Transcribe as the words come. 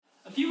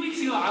A few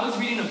weeks ago, I was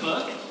reading a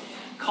book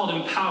called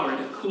Empowered.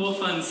 A cool,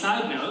 fun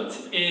side note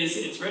is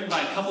it's written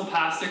by a couple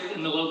pastors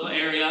in the local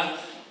area,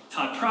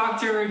 Todd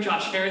Proctor,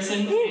 Josh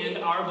Harrison, and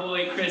our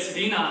boy Chris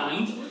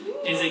Vinand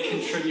is a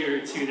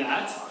contributor to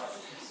that.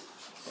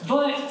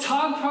 But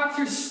Todd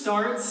Proctor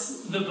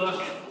starts the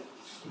book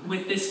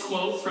with this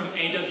quote from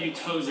A.W.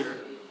 Tozer,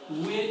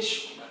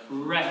 which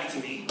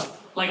wrecked me.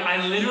 Like,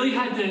 I literally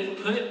had to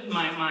put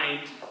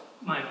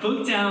my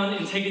book down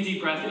and take a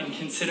deep breath and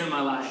consider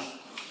my life.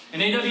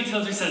 And A.W.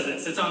 Tozer says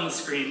this, it's on the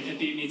screen, it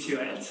beat me to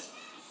it.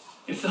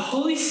 If the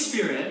Holy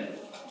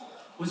Spirit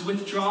was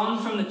withdrawn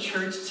from the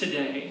church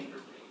today,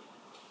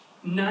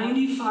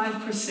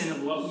 95%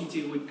 of what we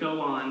do would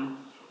go on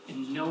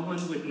and no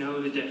one would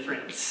know the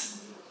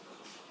difference.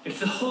 If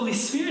the Holy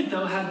Spirit,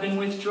 though, had been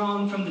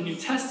withdrawn from the New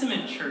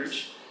Testament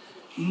church,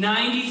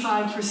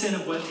 95%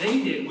 of what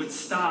they did would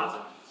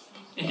stop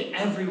and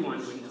everyone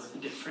would know the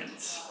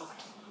difference.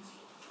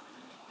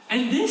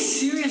 And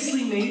this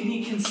seriously made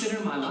me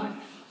consider my life.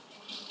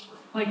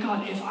 Like,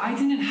 God, if I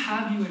didn't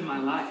have you in my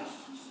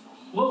life,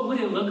 what would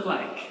it look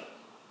like?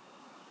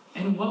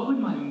 And what would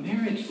my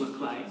marriage look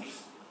like?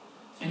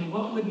 And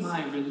what would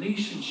my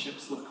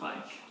relationships look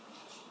like?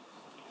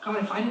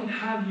 God, if I didn't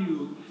have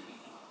you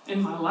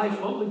in my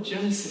life, what would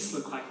Genesis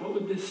look like?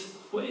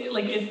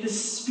 If the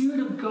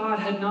Spirit of God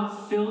had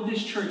not filled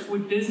this church,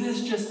 would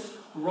business just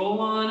roll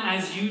on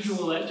as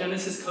usual at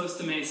Genesis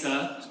Costa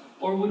Mesa?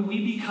 Or would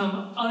we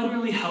become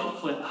utterly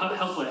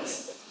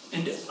helpless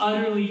and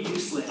utterly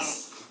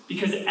useless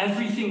because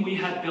everything we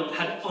had built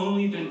had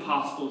only been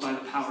possible by the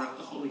power of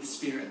the Holy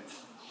Spirit?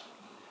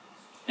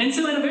 And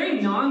so in a very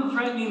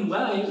non-threatening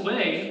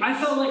way, I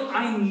felt like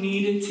I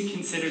needed to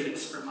consider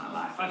this for my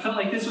life. I felt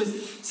like this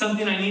was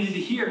something I needed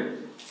to hear.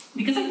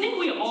 Because I think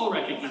we all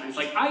recognize,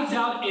 I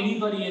doubt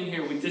anybody in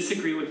here would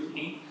disagree with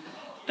me,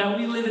 that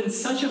we live in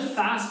such a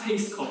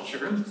fast-paced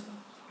culture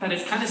that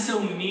is kind of so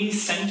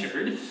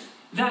me-centered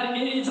that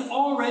it's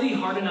already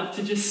hard enough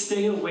to just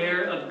stay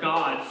aware of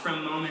God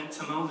from moment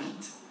to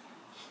moment.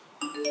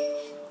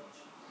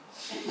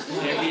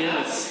 There he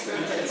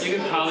is. You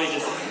could probably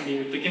just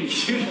mute the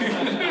computer.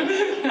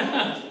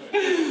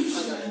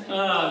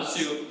 Oh,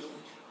 shoot.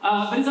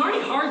 But it's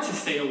already hard to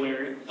stay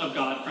aware of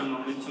God from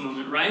moment to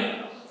moment,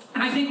 right?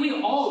 And I think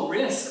we all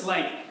risk,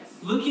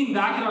 looking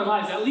back at our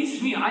lives. At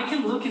least me, I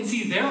can look and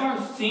see there are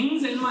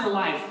things in my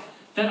life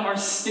that are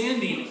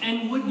standing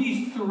and would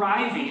be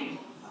thriving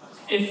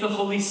if the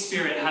Holy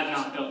Spirit had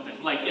not built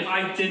them. If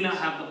I did not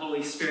have the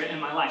Holy Spirit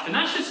in my life. And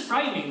that's just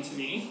frightening to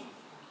me.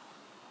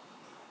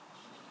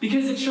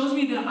 Because it shows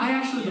me that I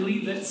actually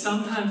believe that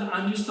sometimes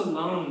I'm just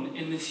alone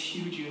in this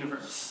huge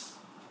universe.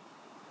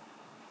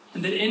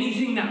 And that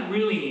anything that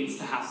really needs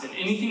to happen,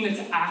 anything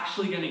that's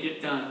actually going to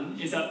get done,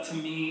 is up to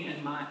me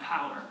and my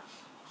power.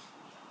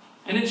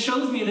 And it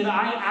shows me that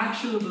I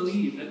actually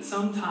believe that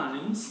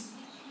sometimes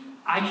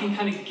I can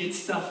kind of get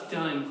stuff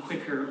done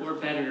quicker or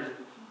better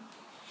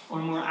or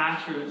more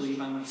accurately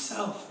by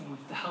myself and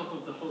with the help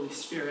of the Holy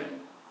Spirit.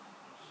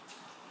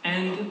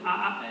 And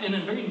in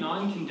a very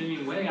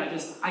non-condemning way,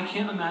 I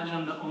can't imagine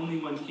I'm the only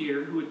one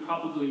here who would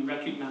probably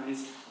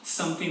recognize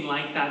something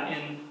like that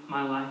in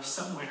my life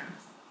somewhere.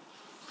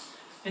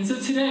 And so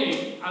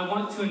today, I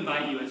want to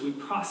invite you, as we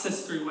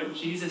process through what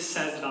Jesus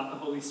says about the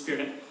Holy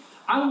Spirit,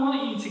 I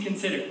want you to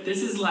consider,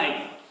 this is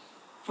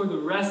for the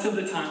rest of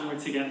the time we're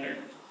together,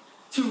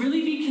 to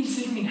really be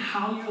considering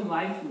how your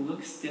life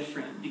looks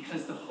different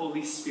because the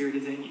Holy Spirit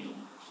is in you.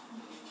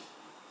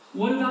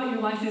 What about your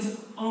life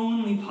is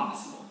only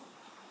possible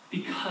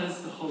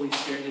because the Holy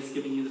Spirit has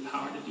given you the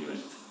power to do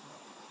it?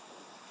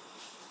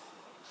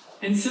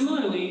 And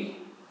similarly,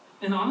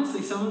 and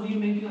honestly, some of you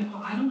may be like,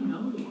 well, I don't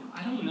know.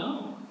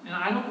 And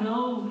I don't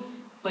know,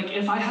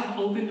 if I have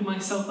opened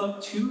myself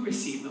up to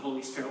receive the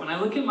Holy Spirit. When I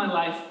look at my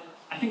life,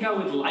 I think I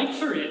would like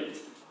for it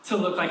to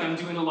look like I'm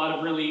doing a lot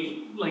of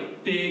really,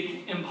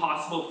 big,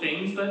 impossible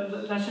things,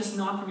 but that's just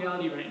not the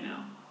reality right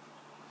now.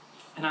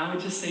 And I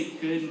would just say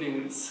good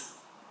news,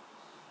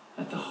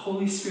 that the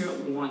Holy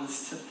Spirit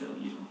wants to fill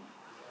you.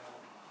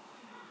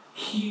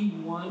 He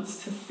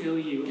wants to fill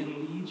you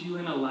and lead you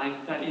in a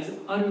life that is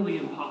utterly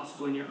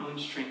impossible in your own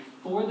strength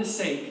for the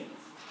sake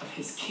of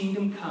His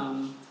kingdom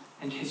come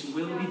and His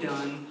will be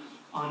done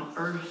on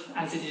earth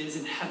as it is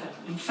in heaven.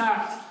 In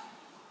fact,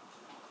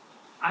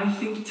 I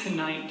think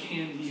tonight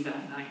can be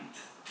that night.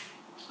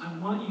 I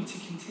want you to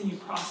continue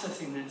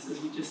processing this as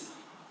we just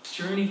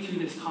journey through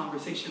this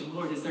conversation.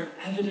 Lord, is there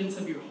evidence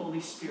of your Holy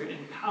Spirit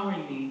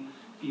empowering me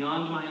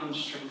beyond my own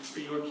strength for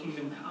your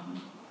kingdom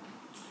come?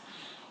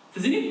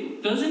 Does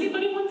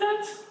anybody want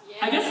that? Yeah.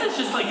 I guess that's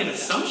just an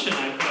assumption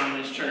I put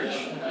on this church.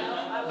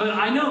 But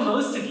I know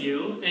most of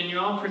you, and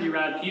you're all pretty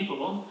rad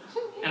people,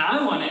 and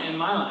I want it in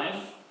my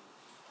life.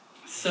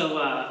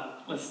 So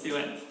let's do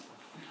it.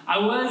 I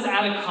was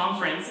at a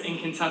conference in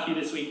Kentucky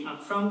this week. I'm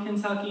from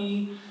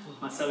Kentucky.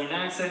 My southern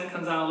accent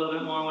comes out a little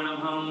bit more when I'm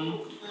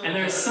home. And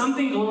there's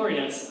something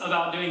glorious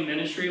about doing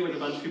ministry with a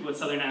bunch of people with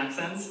southern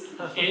accents.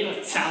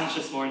 It sounds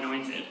just more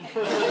anointed.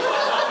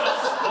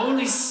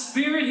 Holy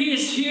Spirit, He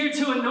is here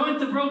to anoint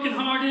the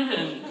brokenhearted.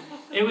 And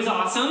It was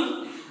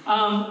awesome.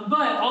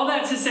 But all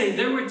that to say,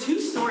 there were 2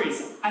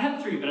 stories. I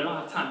had 3, but I don't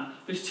have time.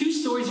 There's 2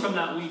 stories from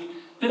that week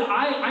that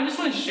I just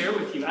want to share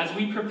with you as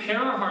we prepare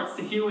our hearts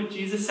to hear what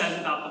Jesus says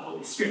about the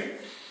Holy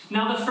Spirit.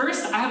 Now, the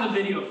first, I have a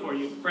video for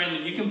you.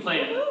 Brandon, you can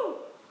play it.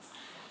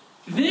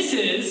 This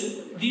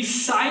is the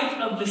site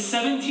of the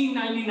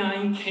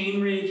 1799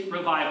 Cane Ridge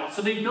Revival.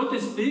 So they built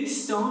this big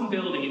stone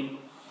building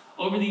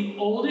over the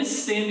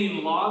oldest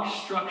standing log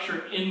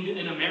structure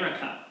in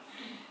America.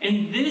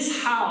 And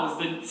this housed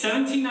the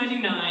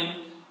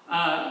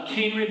 1799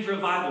 Cane Ridge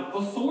Revival.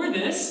 Before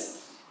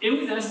this, it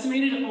was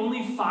estimated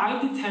only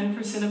 5 to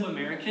 10% of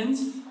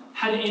Americans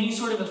had any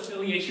sort of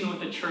affiliation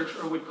with the church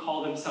or would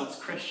call themselves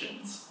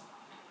Christians.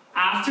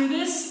 After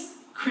this,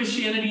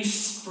 Christianity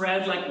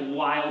spread like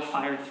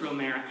wildfire through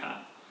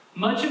America.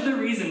 Much of the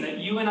reason that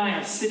you and I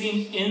are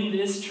sitting in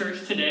this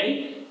church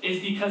today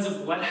is because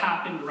of what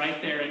happened right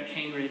there at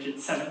Cane Ridge in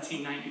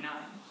 1799.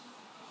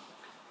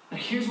 Now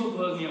here's what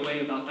blows me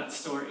away about that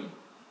story,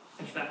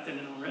 if that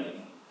didn't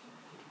already.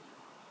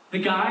 The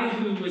guy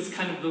who was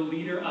kind of the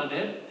leader of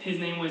it, his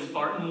name was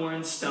Barton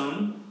Warren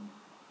Stone.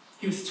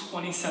 He was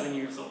 27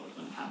 years old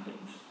when it happened.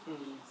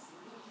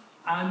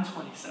 I'm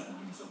 27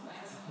 years old.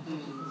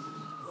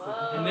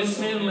 Whoa. And this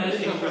man led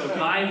a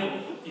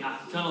revival. Yeah,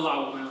 I've done a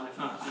lot with my life,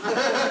 huh?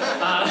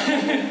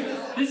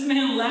 This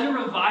man led a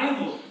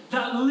revival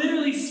that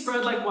literally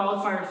spread like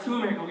wildfire through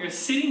America. We are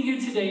sitting here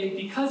today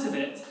because of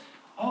it,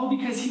 all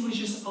because he was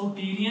just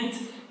obedient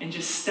and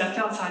just stepped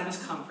outside of his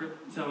comfort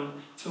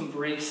zone to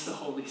embrace the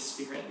Holy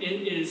Spirit.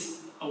 It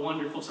is a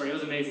wonderful story. It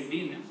was amazing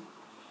being there.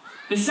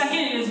 The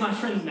second is my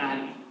friend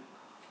Maddie,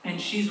 and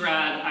she's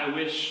rad. I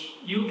wish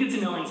you'll get to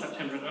know her in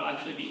September. They'll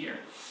actually be here.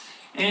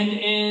 And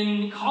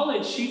in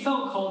college, she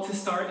felt called to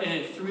start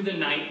a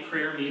through-the-night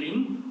prayer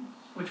meeting,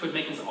 which would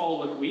make us all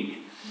look weak.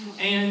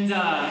 And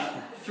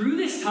through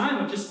this time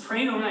of just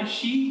praying overnight,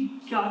 she's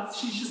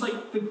just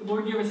like, the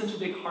Lord gave her such a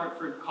big heart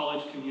for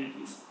college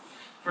communities,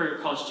 for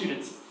college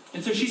students.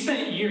 And so she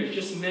spent years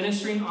just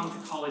ministering onto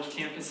college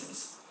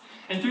campuses.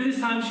 And through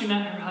this time, she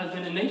met her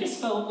husband, and they just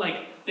felt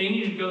like they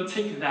needed to go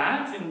take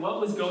that and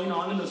what was going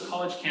on in those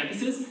college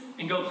campuses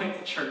and go plant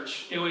the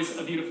church. It was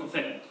a beautiful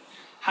thing.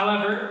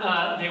 However,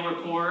 they were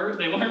poor.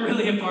 They weren't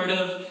really a part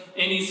of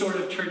any sort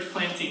of church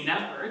planting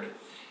network.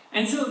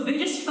 And so they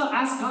just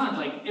asked God,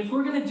 like, if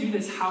we're going to do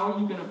this, how are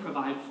you going to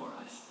provide for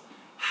us?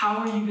 How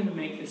are you going to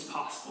make this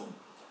possible?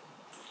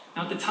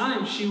 Now, at the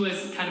time, she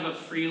was kind of a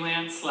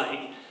freelance,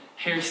 like,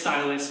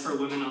 hairstylist for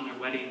women on their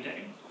wedding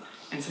day.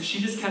 And so she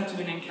just kept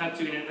doing it and kept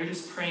doing it. They're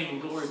just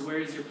praying, Lord, where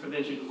is your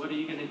provision? What are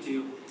you going to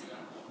do?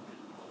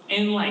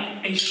 In,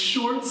 like, a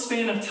short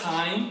span of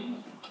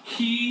time,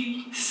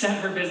 he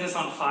set her business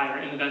on fire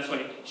in the best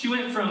way. She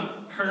went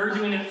from her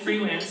doing it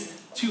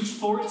freelance to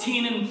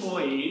 14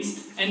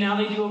 employees, and now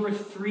they do over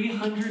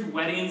 300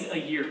 weddings a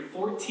year,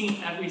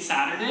 14 every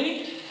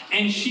Saturday,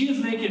 and she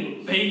is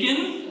making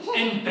bacon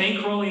and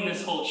bankrolling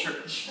this whole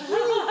church.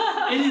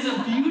 It is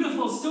a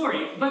beautiful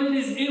story, but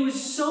it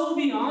was so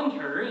beyond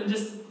her and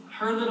just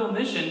her little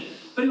mission,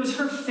 but it was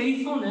her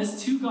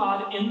faithfulness to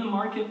God in the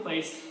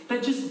marketplace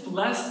that just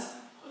blessed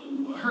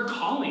her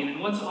calling and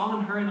what's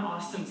on her and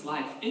Austin's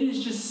life. It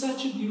is just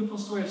such a beautiful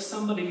story of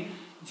somebody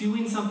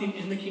doing something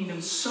in the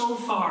kingdom so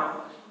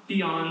far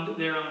beyond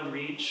their own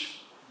reach.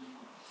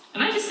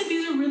 And I just think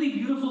these are really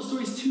beautiful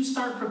stories to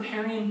start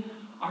preparing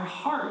our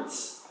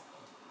hearts.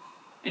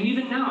 And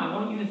even now, I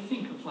want you to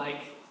think of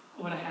like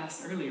what I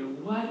asked earlier.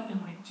 What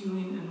am I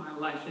doing in my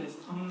life that is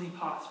only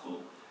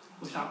possible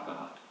without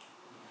God?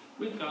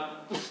 With God.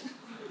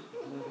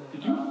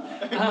 Did you?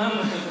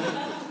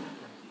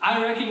 I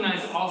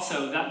recognize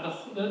also that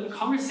the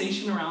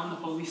conversation around the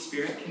Holy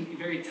Spirit can be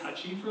very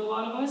touchy for a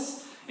lot of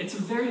us. It's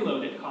a very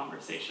loaded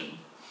conversation.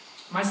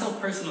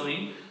 Myself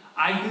personally,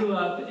 I grew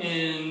up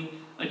in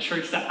a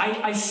church that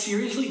I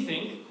seriously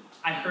think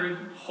I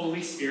heard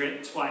Holy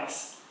Spirit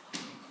twice.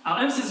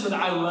 I'll emphasize that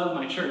I love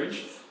my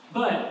church,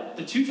 but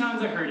the 2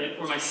 times I heard it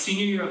were my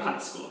senior year of high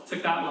school. It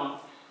took that long.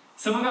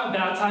 Someone got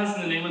baptized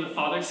in the name of the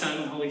Father, Son,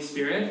 and Holy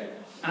Spirit,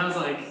 and I was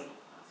like,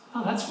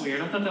 oh, that's weird.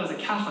 I thought that was a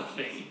Catholic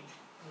thing.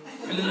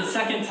 And then the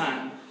second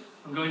time,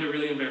 I'm going to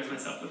really embarrass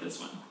myself with this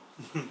one.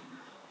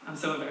 I'm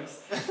so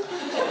embarrassed.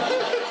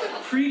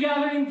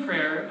 Pre-gathering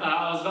prayer,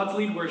 I was about to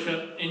lead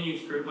worship in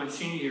youth group my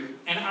senior year,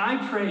 and I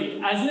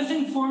prayed as if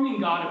informing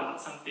God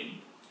about something.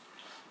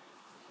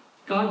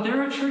 God,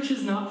 there are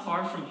churches not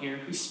far from here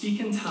who speak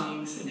in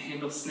tongues and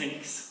handle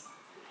snakes.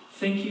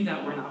 Thank you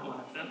that we're not one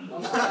of them.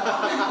 Like,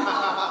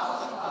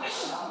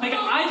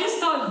 I just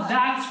thought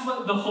that's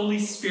what the Holy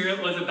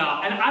Spirit was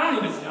about, and I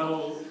don't even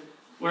know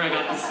where I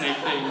got the snake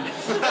thing.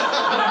 But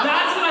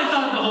that's what I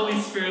thought the Holy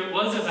Spirit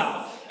was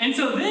about. And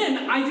so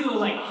then I do a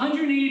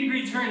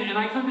 180-degree turn, and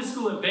I come to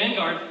school at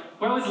Vanguard,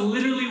 where I was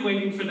literally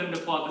waiting for them to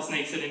pull out the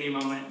snakes at any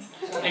moment.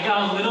 It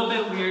got a little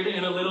bit weird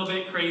and a little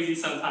bit crazy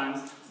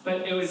sometimes,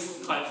 but it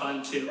was quite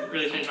fun too. It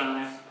really changed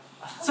my life.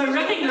 So I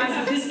recognize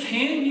that this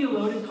can be a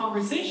loaded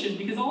conversation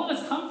because all of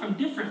us come from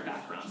different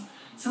backgrounds.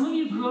 Some of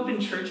you grew up in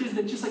churches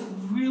that just like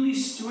really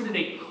stewarded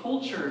a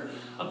culture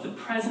of the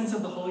presence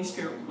of the Holy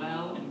Spirit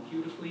well and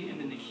beautifully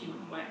and in a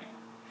healing way.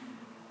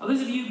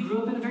 Others of you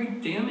grew up in a very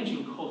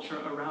damaging culture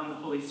around the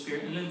Holy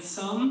Spirit. And then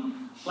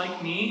some,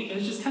 like me, it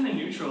was just kind of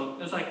neutral.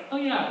 It was like, oh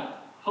yeah,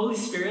 Holy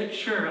Spirit,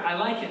 sure, I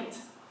like it.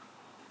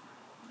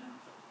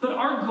 But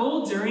our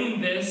goal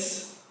during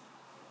this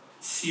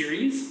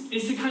series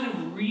is to kind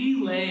of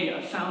relay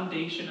a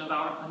foundation of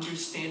our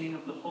understanding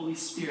of the Holy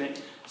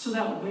Spirit so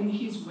that when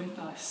he's with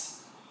us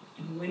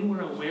and when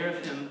we're aware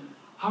of him,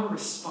 our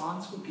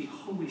response would be,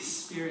 Holy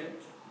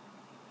Spirit,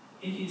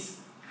 it is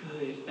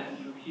good that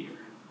you're here.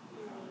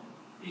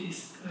 It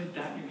is good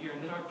that you're here,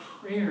 and that our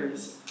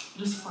prayers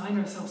will just find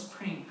ourselves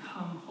praying,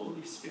 come,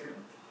 Holy Spirit.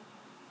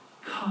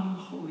 Come,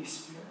 Holy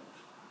Spirit.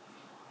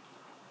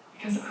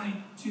 Because I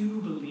do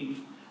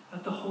believe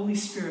that the Holy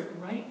Spirit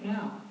right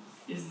now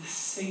is the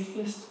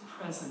safest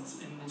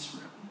presence in this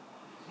room.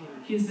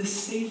 He is the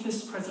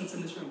safest presence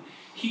in this room.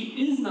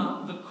 He is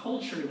not the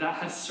culture that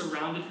has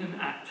surrounded him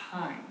at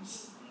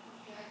times.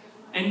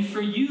 And for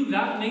you,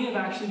 that may have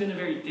actually been a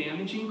very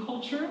damaging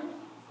culture.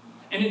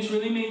 And it's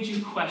really made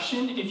you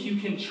question if you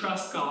can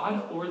trust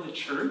God or the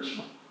church.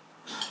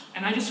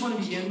 And I just want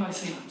to begin by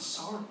saying, I'm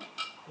sorry.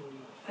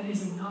 That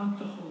is not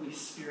the Holy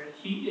Spirit.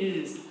 He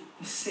is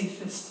the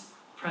safest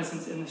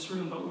presence in this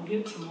room, but we'll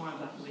get to more of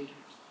that later.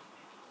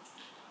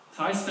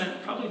 So I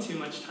spent probably too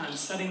much time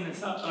setting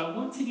this up, but I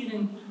want to get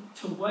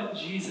into what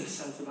Jesus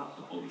says about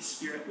the Holy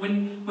Spirit.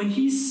 When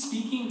he's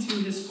speaking to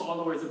his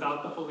followers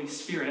about the Holy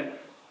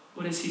Spirit,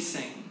 what is he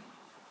saying?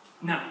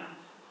 Now,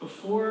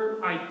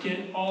 before I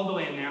get all the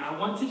way in there, I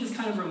want to just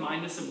kind of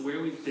remind us of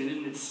where we've been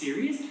in this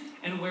series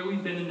and where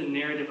we've been in the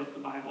narrative of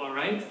the Bible, all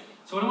right?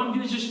 So what I want to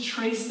do is just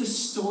trace the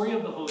story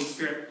of the Holy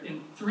Spirit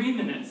in 3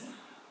 minutes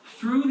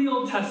through the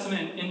Old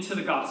Testament into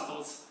the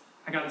Gospels.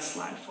 I got a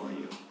slide for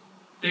you.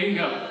 There you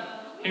go.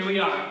 Here we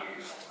are.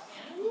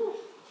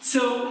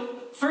 So,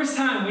 first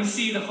time we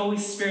see the Holy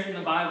Spirit in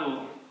the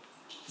Bible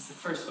is the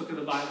first book of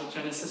the Bible,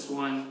 Genesis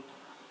 1.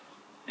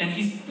 And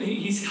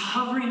he's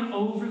hovering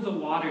over the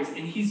waters, and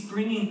he's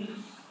bringing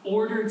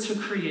order to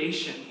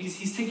creation.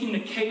 He's taking the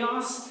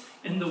chaos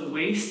and the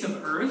waste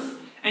of earth,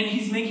 and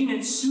he's making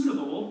it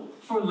suitable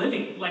for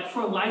living, like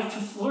for life to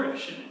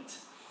flourish in it.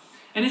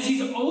 And as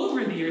he's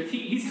over the earth,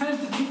 he's kind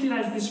of depicted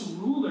as this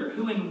ruler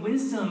who in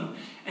wisdom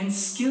and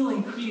skill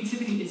and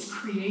creativity is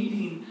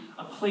creating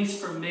a place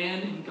for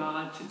man and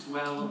God to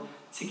dwell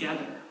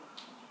together.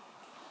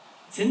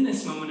 It's in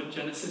this moment of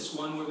Genesis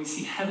 1 where we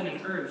see heaven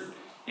and earth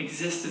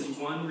exist as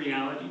one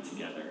reality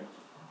together,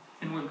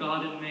 and where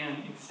God and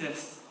man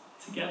exist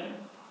together.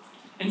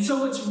 And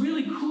so what's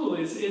really cool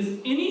is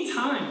any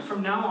time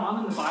from now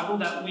on in the Bible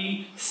that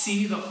we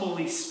see the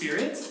Holy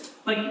Spirit,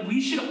 like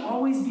we should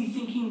always be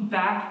thinking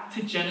back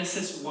to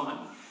Genesis 1.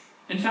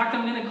 In fact,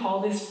 I'm going to call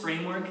this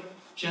framework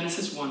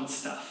Genesis 1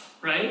 stuff,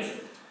 right?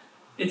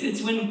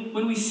 It's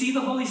when we see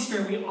the Holy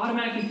Spirit, we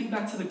automatically think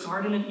back to the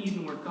Garden of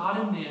Eden where God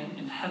and man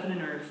and heaven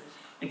and earth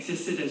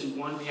existed as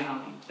one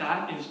reality.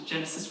 That is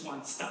Genesis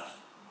 1 stuff.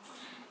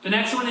 The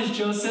next one is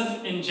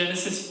Joseph in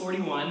Genesis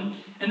 41,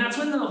 and that's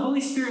when the Holy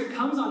Spirit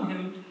comes on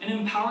him and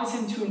empowers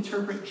him to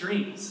interpret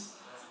dreams.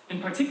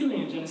 And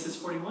particularly in Genesis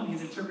 41,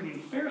 he's interpreting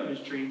Pharaoh's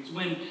dreams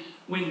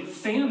when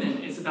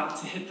famine is about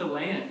to hit the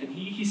land. And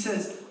he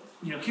says,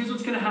 here's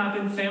what's going to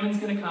happen. Famine's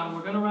going to come.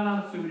 We're going to run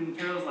out of food. And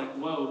Pharaoh's like,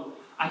 whoa,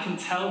 I can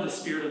tell the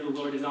Spirit of the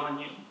Lord is on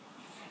you.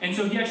 And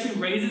so he actually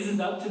raises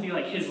it up to be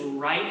like his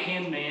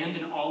right-hand man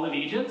in all of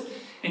Egypt.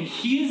 And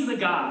he is the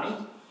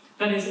guy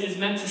that is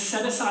meant to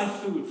set aside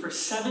food for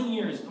 7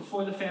 years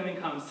before the famine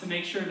comes to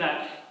make sure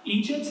that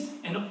Egypt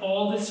and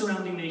all the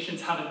surrounding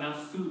nations have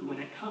enough food when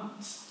it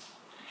comes.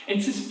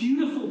 It's this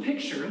beautiful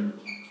picture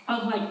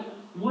of like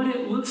what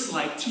it looks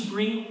like to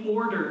bring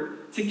order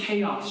to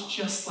chaos,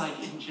 just like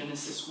in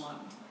Genesis 1.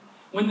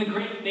 When the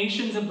great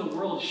nations of the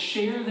world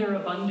share their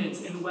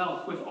abundance and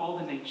wealth with all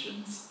the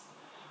nations.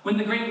 When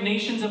the great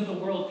nations of the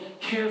world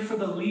care for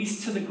the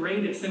least to the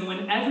greatest, and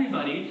when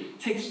everybody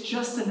takes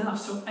just enough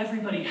so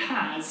everybody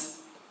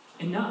has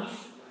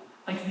enough.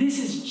 Like this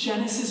is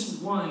Genesis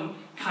 1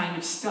 kind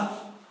of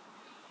stuff.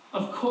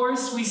 Of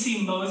course, we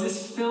see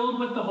Moses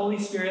filled with the Holy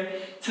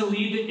Spirit to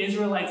lead the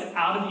Israelites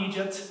out of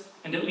Egypt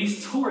and at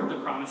least toward the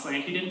Promised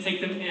Land. He didn't take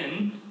them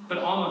in, but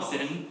almost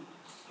in.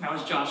 That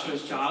was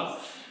Joshua's job.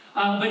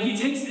 So when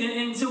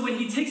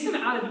he takes them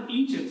out of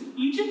Egypt,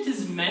 Egypt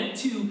is meant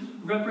to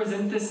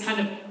represent this kind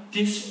of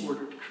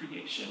disordered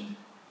creation.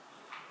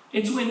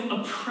 It's when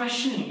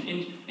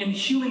oppression and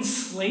human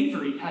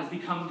slavery has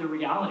become the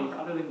reality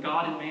rather than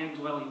God and man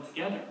dwelling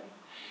together.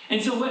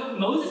 And so what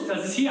Moses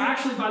does is he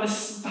actually, by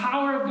the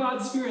power of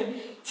God's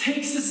Spirit,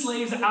 takes the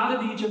slaves out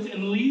of Egypt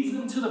and leads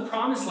them to the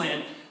Promised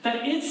Land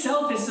that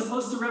itself is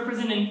supposed to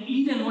represent an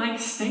Eden-like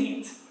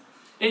state.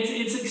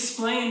 It's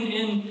explained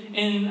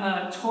in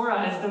Torah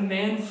as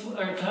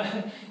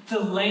the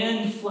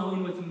land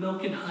flowing with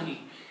milk and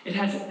honey. It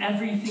has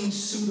everything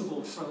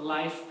suitable for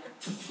life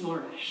to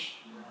flourish.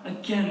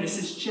 Again, this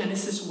is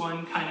Genesis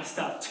 1 kind of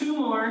stuff. 2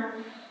 more.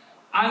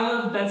 I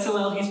love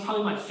Bezalel. He's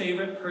probably my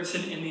favorite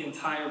person in the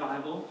entire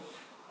Bible,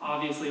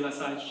 obviously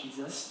besides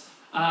Jesus.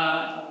 The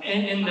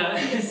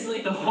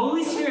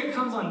Holy Spirit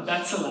comes on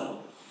Bezalel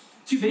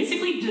to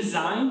basically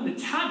design the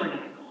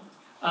tabernacle.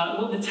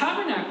 The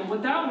tabernacle,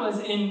 what that was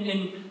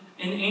in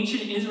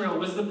ancient Israel,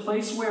 was the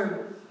place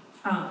where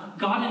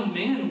God and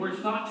man were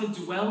thought to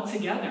dwell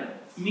together,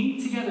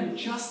 meet together,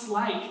 just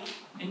like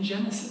in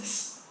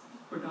Genesis,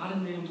 where God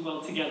and man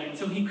dwell together. And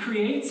so he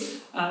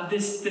creates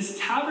this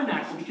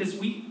tabernacle, because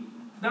we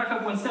back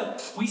up one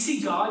step. We see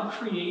God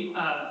create,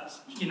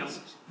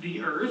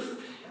 the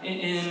earth,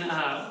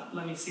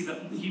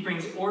 he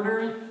brings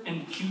order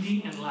and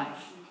beauty and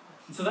life.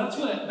 And so that's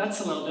what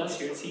Bezalel does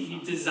here. Is he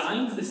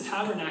designs this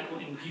tabernacle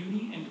in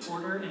beauty and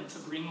order and to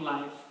bring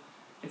life.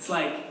 It's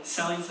like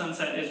Selling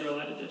Sunset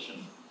Israelite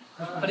edition.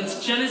 But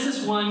it's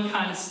Genesis 1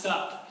 kind of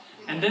stuff.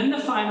 And then the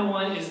final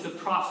one is the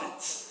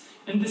prophets.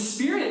 And the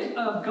Spirit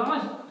of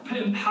God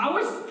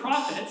empowers the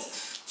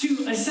prophets to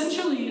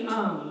essentially,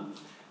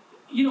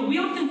 we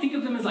often think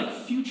of them as like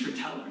future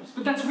tellers,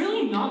 but that's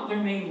really not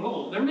their main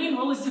role. Their main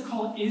role is to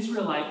call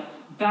Israelite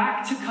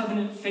back to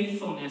covenant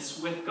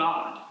faithfulness with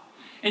God.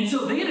 And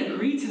so they had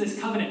agreed to this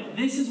covenant.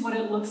 This is what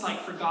it looks like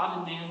for God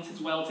and man to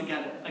dwell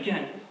together.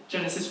 Again,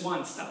 Genesis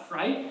 1 stuff,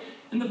 right?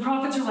 And the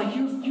prophets are like,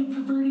 you're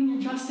perverting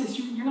your justice.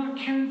 You're not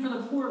caring for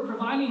the poor,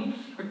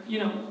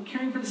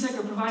 caring for the sick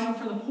or providing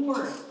for the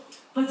poor.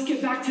 Let's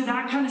get back to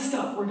that kind of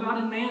stuff where God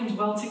and man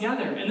dwell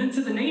together. And then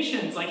to the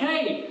nations, like,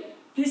 hey,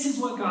 this is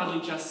what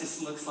godly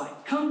justice looks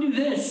like. Come do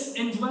this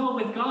and dwell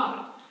with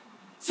God.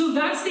 So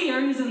that's the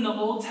areas in the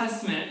Old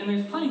Testament, and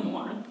there's plenty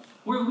more,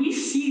 where we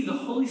see the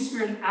Holy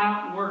Spirit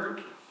at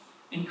work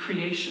in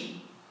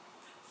creation.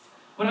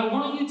 What I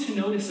want you to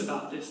notice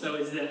about this, though,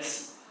 is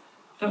this: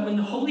 that when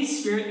the Holy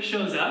Spirit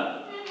shows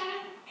up,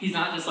 he's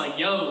not just like,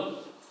 yo,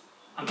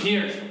 I'm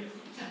here.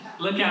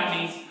 Look at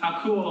me.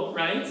 How cool,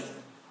 right?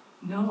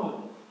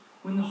 No.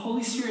 When the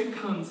Holy Spirit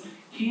comes,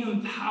 he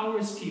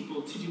empowers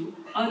people to do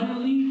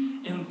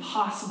utterly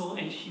impossible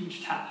and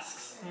huge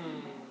tasks.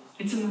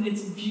 It's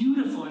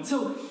beautiful. And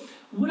so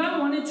what I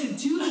wanted to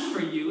do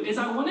for you is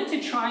I wanted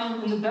to try,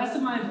 in the best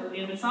of my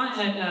ability, and it's not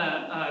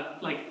a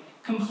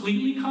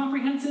completely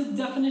comprehensive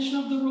definition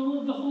of the role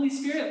of the Holy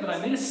Spirit, but I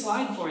made a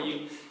slide for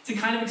you to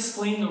kind of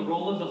explain the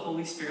role of the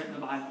Holy Spirit in the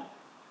Bible.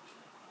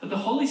 That the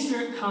Holy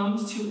Spirit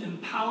comes to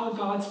empower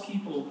God's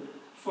people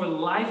for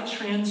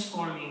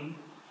life-transforming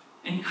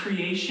and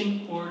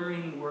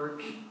creation-ordering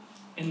work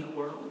in the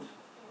world.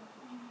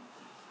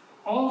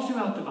 All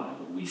throughout the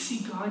Bible, we see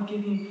God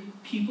giving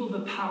people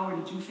the power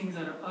to do things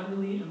that are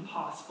utterly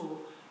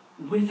impossible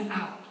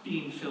without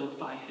being filled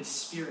by his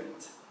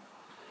Spirit.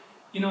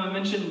 I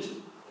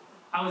mentioned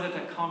I was at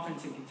that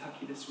conference in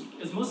Kentucky this week.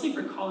 It was mostly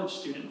for college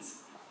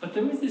students, but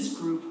there was this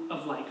group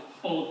of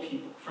old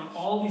people from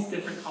all these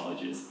different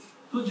colleges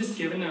who had just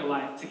given their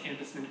life to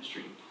campus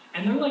ministry.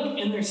 And they're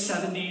in their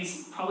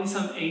 70s, probably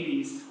some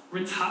 80s,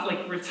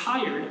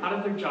 retired out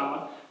of their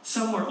job.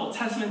 Some were Old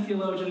Testament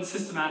theologians,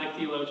 systematic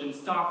theologians,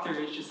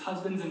 doctors, just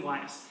husbands and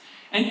wives.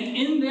 And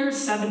in their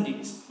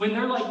 70s, when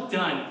they're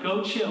done,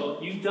 go chill,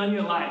 you've done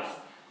your life,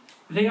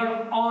 they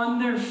are on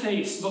their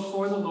face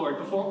before the Lord,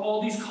 before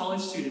all these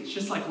college students,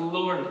 just like,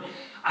 Lord,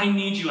 I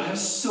need you. I have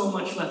so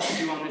much left to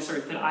do on this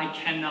earth that I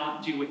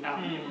cannot do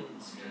without you.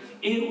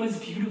 It was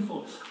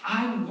beautiful.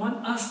 I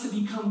want us to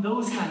become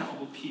those kind of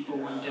old people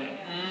one day.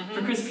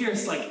 For Chris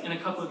Pierce, in a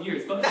couple of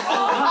years. But for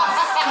all of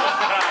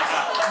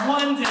us,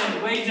 one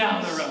day, way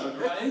down the road,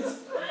 right?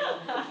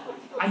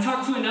 I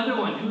talked to another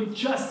one who had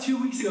just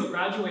 2 weeks ago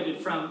graduated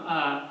from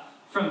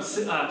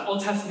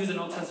Old Testament. Who's an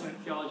Old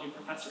Testament theology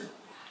professor.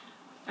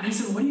 And I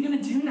said, what are you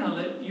going to do now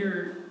that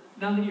you're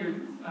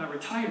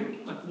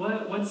retired?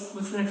 What's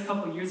the next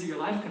couple of years of your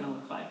life going to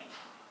look like?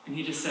 And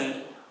he just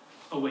said,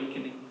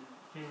 awakening.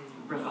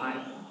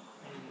 Revival.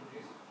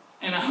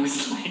 And I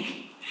was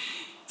like,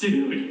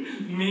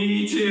 dude,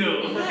 me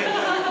too.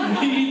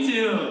 Me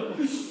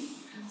too.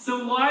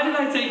 So why did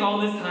I take all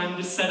this time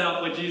to set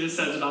up what Jesus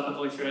says about the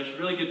Holy Spirit? I should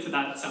really get to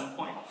that at some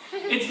point.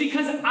 It's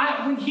because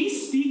when he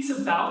speaks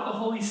about the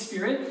Holy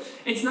Spirit,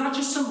 it's not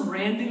just some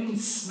random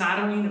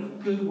smattering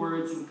of good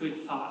words and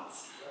good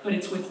thoughts, but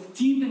it's with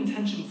deep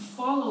intention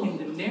following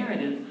the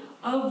narrative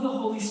of the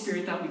Holy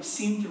Spirit that we've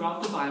seen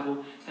throughout the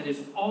Bible that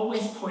is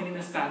always pointing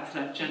us back to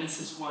that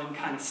Genesis 1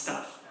 kind of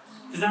stuff.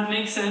 Does that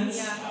make sense?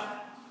 Yeah.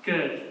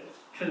 Good,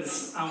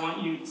 because I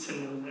want you to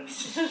know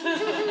this.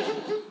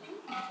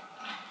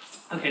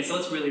 Okay, so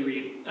let's really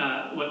read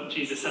what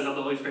Jesus said about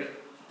the Holy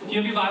Spirit. If you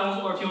have your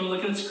Bibles, or if you want to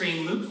look at the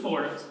screen, Luke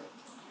 4.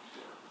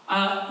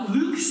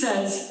 Luke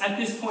says at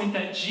this point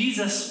that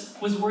Jesus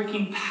was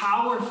working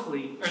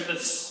powerfully, or the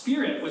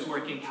Spirit was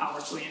working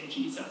powerfully in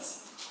Jesus.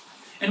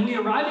 And we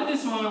arrive at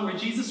this moment where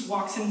Jesus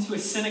walks into a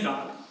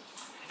synagogue,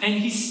 and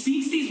he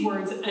speaks these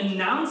words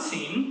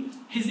announcing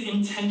his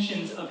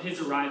intentions of his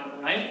arrival,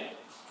 right?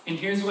 And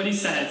here's what he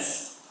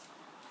says: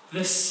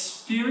 the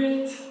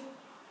Spirit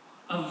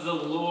of the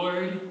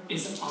Lord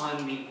is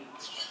on me.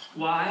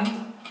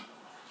 Why?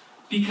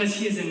 Because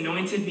he has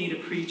anointed me to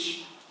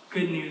preach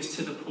good news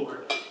to the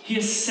poor. He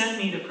has sent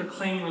me to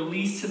proclaim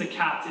release to the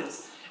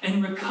captives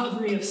and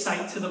recovery of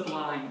sight to the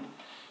blind,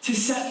 to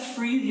set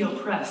free the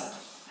oppressed,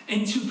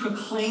 and to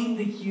proclaim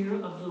the year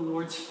of the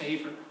Lord's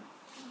favor.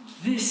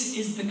 This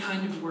is the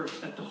kind of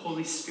work that the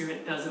Holy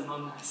Spirit does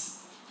among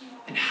us.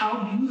 And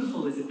how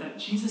beautiful is it that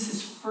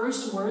Jesus'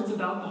 first words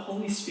about the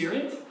Holy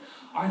Spirit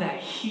are that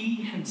he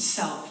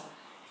himself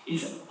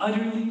is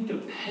utterly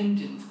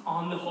dependent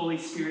on the Holy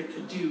Spirit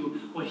to do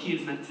what he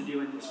is meant to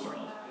do in this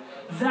world.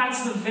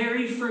 That's the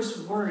very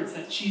first words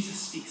that Jesus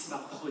speaks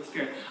about the Holy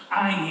Spirit.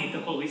 I need the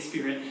Holy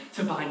Spirit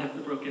to bind up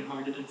the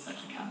brokenhearted and set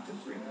the captive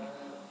free.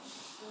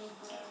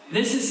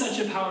 This is such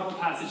a powerful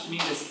passage to me.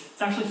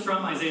 It's actually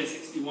from Isaiah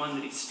 61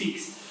 that he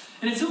speaks.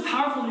 And it's so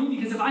powerful to me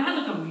because if I had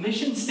like a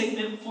mission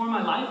statement for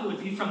my life, it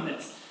would be from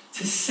this: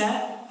 to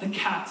set the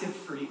captive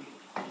free.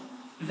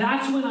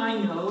 That's when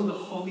I know the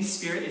Holy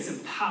Spirit is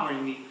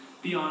empowering me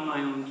beyond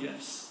my own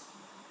gifts.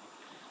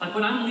 Like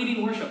when I'm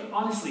leading worship,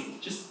 honestly,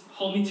 just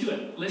hold me to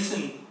it.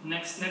 Listen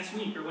next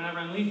week or whenever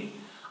I'm leading.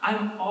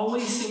 I'm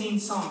always singing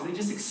songs. They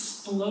just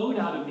explode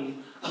out of me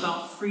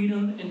about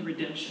freedom and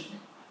redemption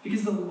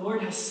because the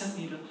Lord has sent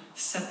me to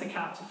set the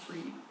captive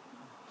free.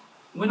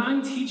 When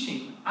I'm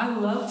teaching, I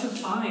love to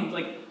find,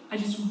 I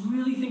just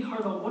really think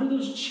hard about what are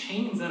those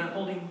chains that are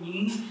holding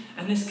me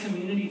and this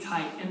community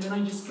tight, and then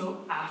I just go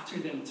after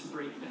them to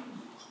break them.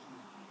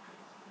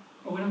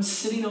 Or when I'm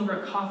sitting over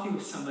a coffee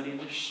with somebody and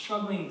they're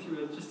struggling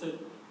through just a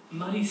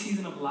muddy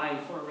season of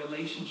life or a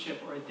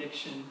relationship or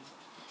addiction,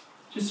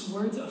 just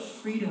words of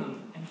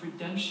freedom and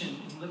redemption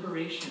and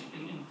liberation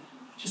and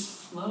just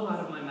flow out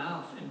of my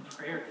mouth in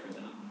prayer for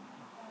them.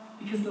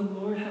 Because the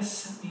Lord has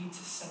sent me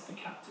to set the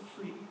captive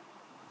free.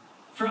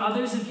 For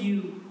others of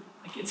you,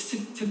 it's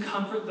to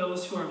comfort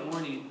those who are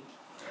mourning,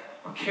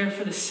 or care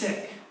for the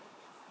sick,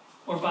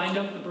 or bind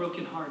up the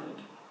brokenhearted.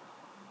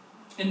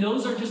 And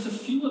those are just a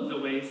few of the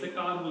ways that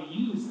God will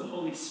use the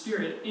Holy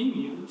Spirit in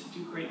you to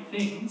do great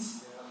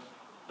things.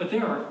 But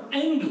there are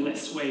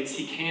endless ways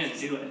he can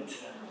do it.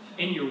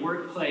 In your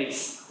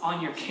workplace,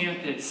 on your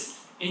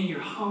campus, in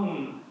your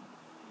home,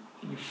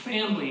 in your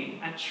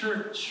family, at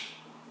church.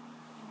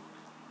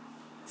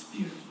 It's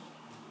beautiful.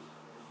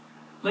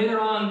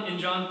 Later on in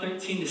John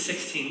 13 to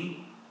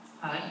 16,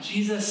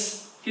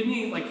 Jesus, give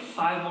me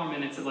 5 more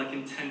minutes of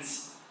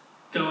intense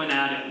going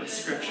at it with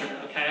Scripture,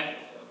 okay?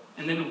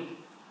 And then,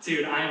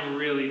 dude, I am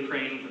really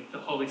praying that the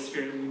Holy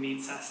Spirit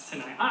meets us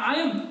tonight. I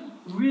am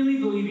really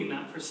believing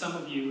that for some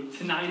of you,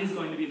 tonight is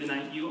going to be the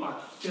night you are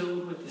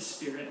filled with the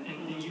Spirit,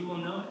 and you will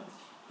know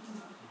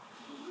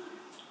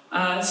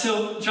it.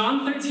 So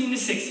John 13 to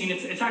 16,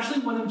 it's actually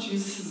one of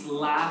Jesus'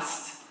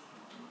 last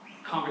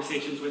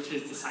conversations with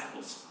his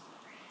disciples.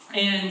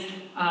 And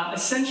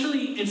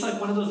essentially, it's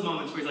one of those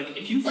moments where he's like,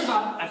 if you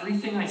forgot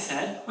everything I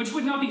said, which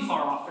would not be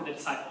far off for the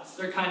disciples.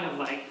 They're kind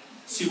of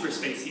super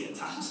spacey at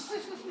times.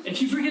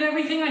 If you forget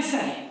everything I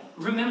said,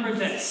 remember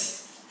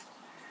this.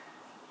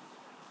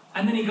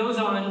 And then he goes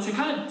on to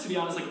kind of, to be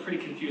honest, a pretty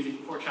confusing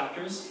 4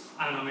 chapters.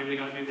 I don't know, maybe they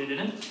got it, maybe they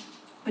didn't.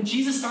 But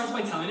Jesus starts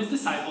by telling his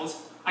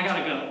disciples, I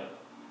gotta go.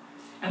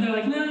 And they're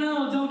like,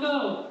 no, don't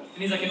go.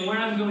 And he's like, and where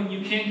I'm going,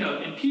 you can't go.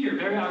 And Peter,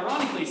 very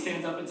ironically,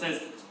 stands up and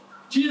says,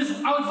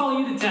 Jesus, I would follow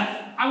you to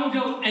death. I will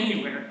go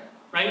anywhere,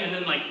 right? And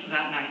then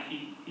that night,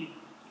 he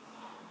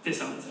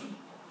disowns him.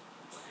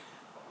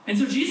 And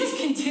so Jesus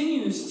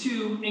continues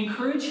to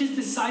encourage his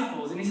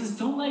disciples, and he says,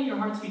 don't let your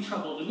hearts be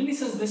troubled. And then he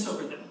says this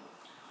over them,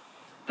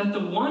 that the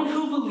one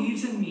who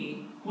believes in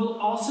me will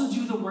also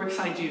do the works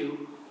I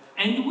do,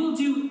 and will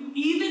do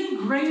even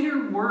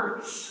greater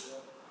works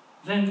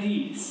than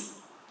these,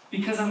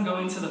 because I'm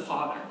going to the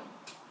Father.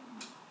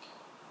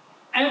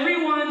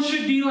 Everyone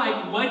should be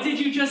like, what did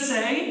you just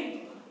say?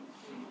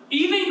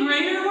 Even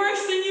greater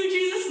works than you,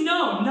 Jesus?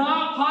 No,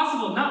 not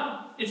possible.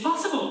 No, it's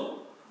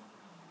possible.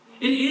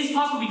 It is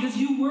possible because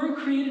you were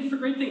created for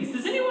great things.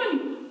 Does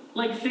anyone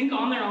think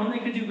on their own they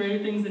could do greater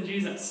things than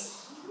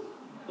Jesus?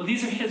 Well,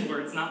 these are his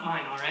words, not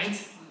mine, all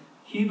right?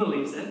 He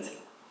believes it.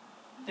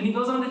 And he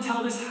goes on to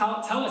tell us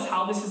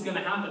how this is going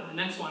to happen. The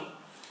next one.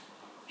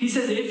 He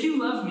says, if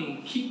you love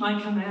me, keep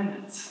my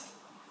commandments.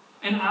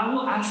 And I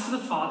will ask the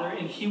Father,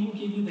 and he will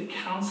give you the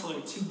Counselor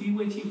to be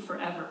with you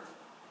forever.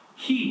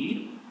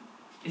 He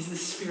is the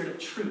Spirit of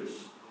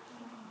truth.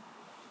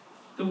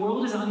 The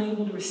world is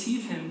unable to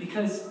receive him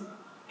because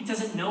it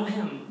doesn't know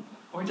him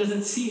or it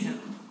doesn't see him.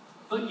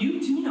 But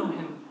you do know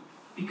him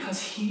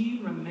because he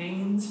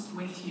remains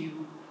with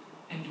you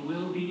and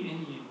will be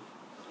in you.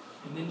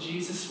 And then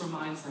Jesus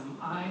reminds them,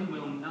 I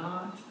will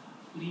not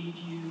leave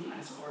you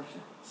as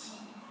orphans.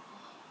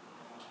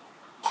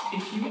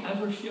 If you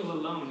ever feel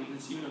alone in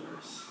this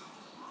universe,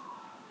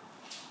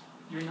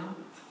 you're not.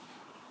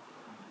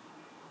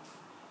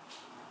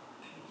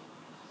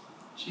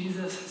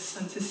 Jesus has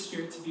sent his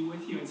Spirit to be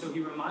with you, and so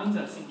he reminds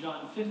us in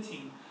John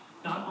 15,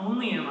 not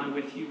only am I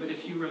with you, but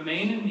if you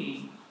remain in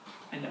me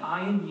and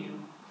I in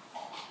you,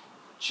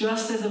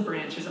 just as a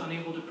branch is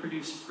unable to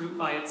produce fruit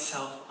by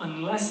itself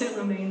unless it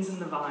remains in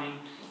the vine,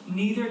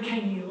 neither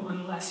can you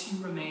unless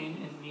you remain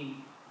in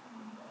me.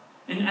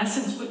 In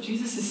essence, what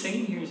Jesus is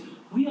saying here is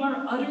we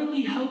are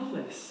utterly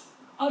helpless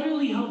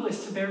utterly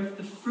hopeless to bear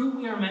the fruit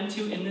we are meant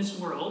to in this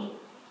world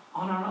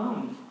on our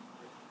own.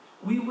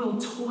 We will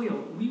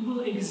toil. We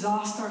will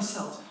exhaust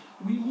ourselves.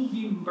 We will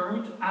be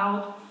burnt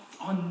out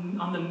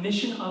on the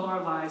mission of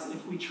our lives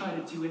if we try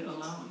to do it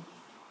alone.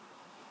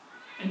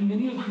 And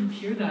many of you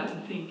hear that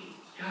and think,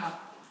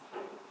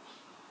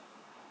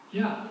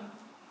 yeah.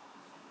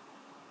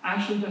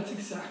 Actually, that's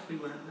exactly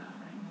where I'm at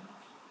right now.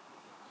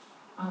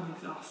 I'm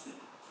exhausted.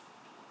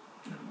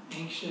 And I'm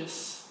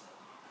anxious.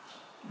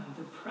 And I'm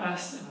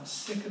depressed. And I'm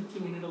sick of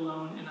doing it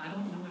alone. And I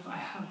don't know if I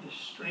have the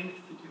strength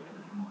to do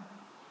it anymore.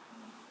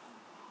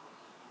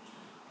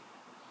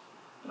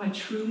 But I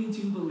truly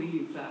do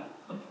believe that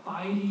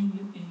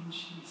abiding in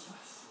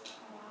Jesus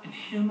and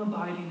Him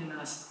abiding in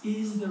us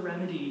is the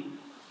remedy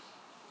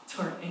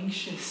to our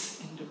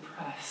anxious and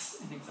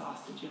depressed and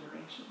exhausted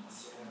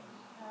generations.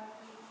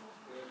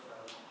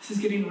 This is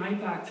getting right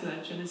back to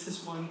that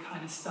Genesis 1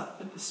 kind of stuff,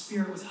 that the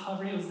Spirit was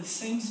hovering. It was the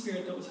same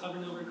Spirit that was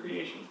hovering over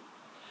creation.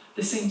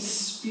 The same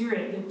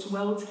Spirit that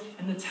dwelt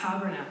in the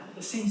tabernacle.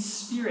 The same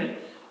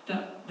Spirit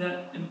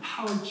that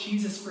empowered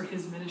Jesus for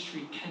His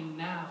ministry can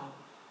now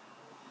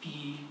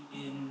be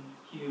in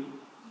you.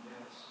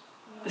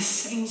 The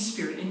same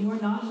Spirit. And you are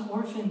not an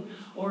orphan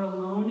or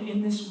alone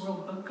in this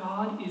world, but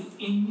God is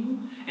in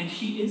you, and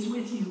He is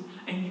with you,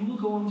 and you will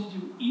go on to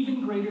do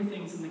even greater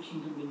things in the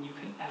kingdom than you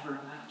could ever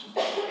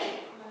imagine.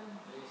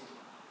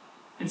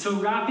 And so,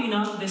 wrapping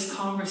up this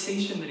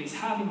conversation that He's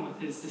having with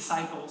His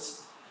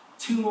disciples,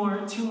 two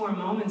more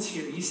moments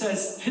here. He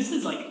says, this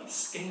is like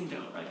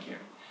scandal right here.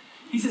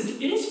 He says,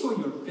 it is for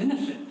your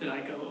benefit that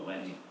I go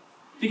away.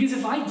 Because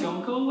if I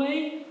don't go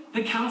away,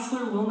 the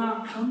counselor will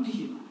not come to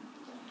you.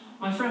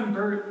 My friend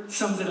Bert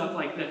sums it up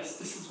like this.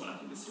 This is what I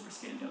think is super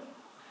scandal.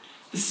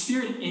 The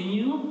Spirit in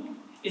you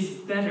is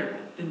better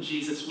than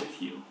Jesus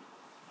with you.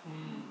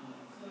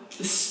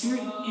 The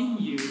Spirit in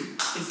you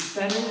is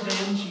better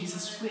than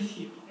Jesus with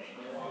you.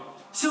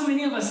 So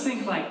many of us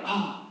think like,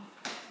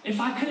 if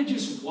I could have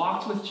just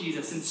walked with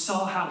Jesus and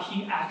saw how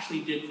He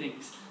actually did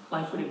things,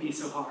 life wouldn't be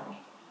so hard.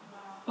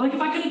 Like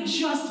if I could have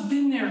just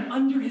been there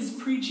under His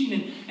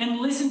preaching and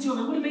listened to Him,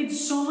 it would have made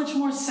so much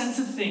more sense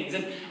of things.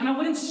 And I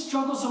wouldn't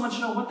struggle so much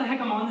to know what the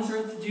heck I'm on this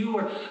earth to do,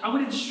 or I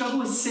wouldn't struggle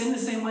with sin the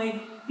same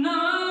way.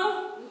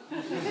 No.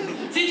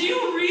 Did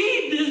you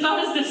read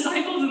about His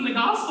disciples in the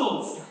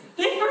Gospels?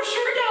 They for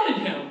sure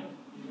doubted Him.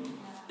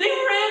 They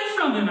ran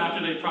from Him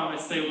after they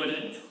promised they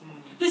wouldn't.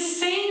 The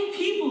same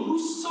people who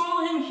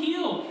saw Him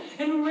heal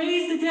and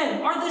raise the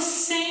dead are the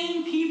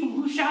same people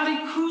who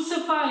shouted,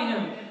 "Crucify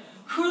Him!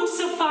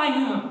 Crucify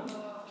Him!"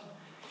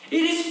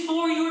 It is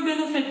for your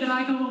benefit that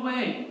I go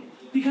away.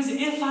 Because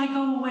if I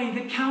go away,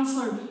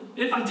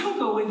 if I don't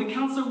go away, the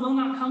counselor will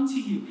not come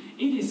to you.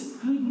 It is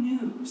good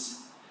news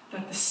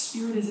that the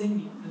Spirit is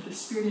in you, that the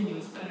Spirit in you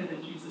is better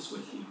than Jesus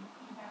with you.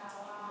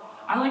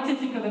 I like to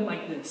think of it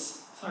like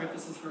this. Sorry if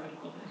this is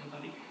heretical to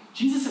anybody.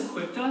 Jesus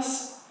equipped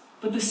us,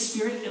 but the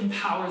Spirit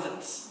empowers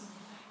us.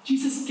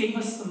 Jesus gave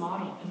us the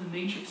model and the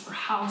matrix for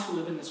how to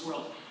live in this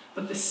world,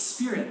 but the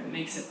Spirit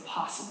makes it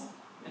possible,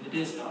 and it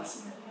is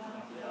possible.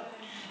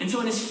 And so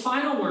in His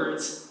final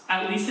words,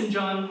 at least in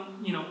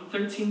John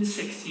 13 to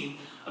 16,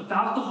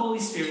 about the Holy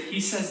Spirit, He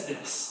says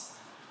this: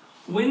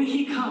 when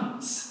He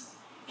comes,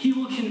 He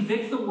will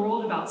convict the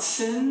world about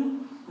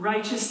sin,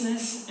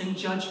 righteousness, and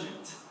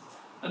judgment.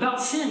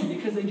 About sin,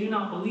 because they do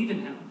not believe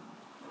in Him.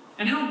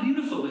 And how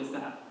beautiful is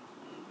that?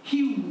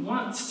 He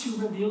wants to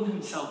reveal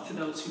Himself to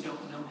those who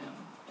don't know Him.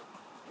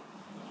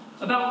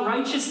 About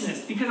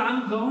righteousness, because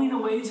I'm going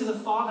away to the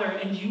Father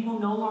and you will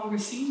no longer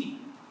see me.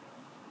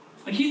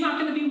 Like He's not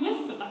going to be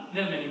with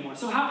them anymore.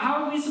 So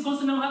how are we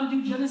supposed to know how to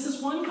do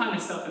Genesis 1 kind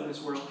of stuff in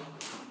this world?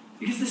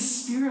 Because the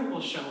Spirit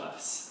will show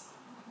us.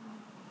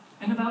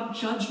 And about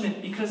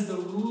judgment, because the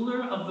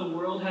ruler of the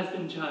world has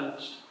been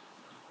judged.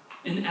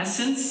 In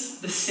essence,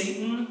 the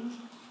Satan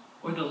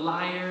or the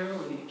liar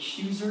or the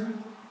accuser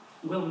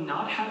will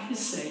not have his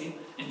say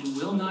and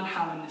will not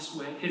have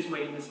his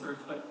way in this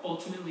earth, but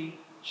ultimately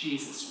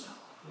Jesus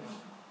will.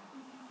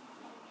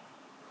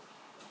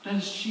 That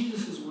is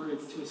Jesus'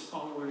 words to His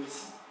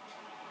followers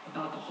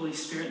about the Holy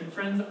Spirit. And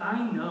friends,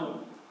 I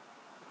know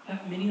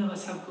that many of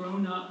us have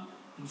grown up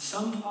in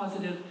some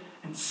positive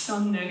and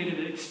some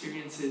negative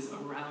experiences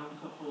around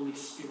the Holy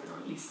Spirit, or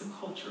at least the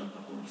culture of the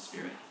Holy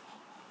Spirit.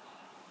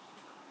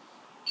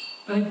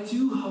 But I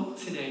do hope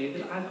today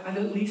that I've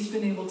at least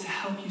been able to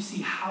help you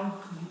see how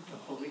good the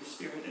Holy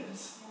Spirit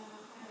is.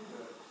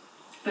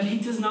 That He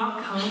does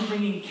not come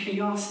bringing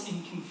chaos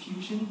and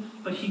confusion,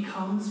 but He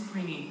comes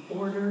bringing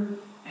order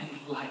and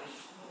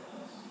life.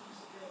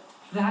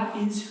 That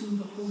is who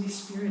the Holy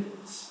Spirit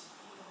is.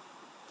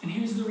 And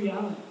here's the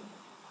reality.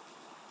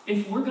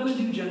 If we're going to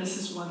do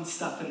Genesis 1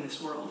 stuff in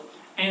this world,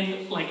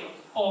 and like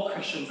all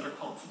Christians are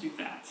called to do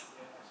that,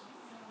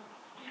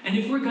 and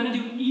if we're going to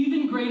do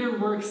even greater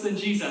works than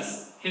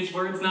Jesus, His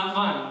words, not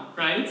mine,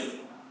 right?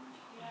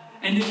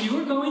 And if you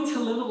are going to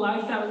live a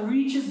life that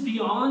reaches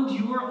beyond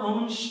your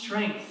own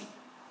strength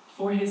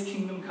for His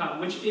kingdom come,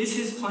 which is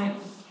His plan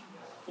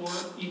for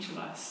each of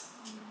us,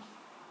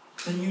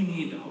 then you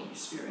need the Holy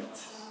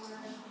Spirit.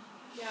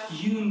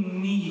 You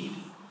need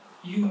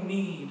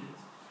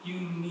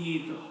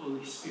the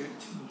Holy Spirit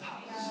to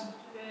empower you.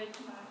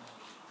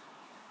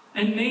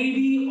 And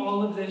maybe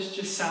all of this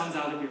just sounds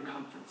out of your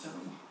comfort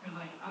zone. You're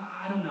like,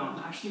 I don't know, I'm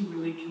actually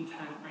really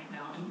content right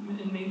now.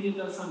 And maybe it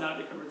does sound out of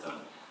your comfort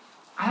zone.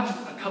 I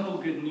have a couple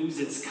good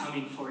newses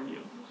coming for you.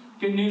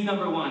 Good news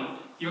number one,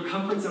 your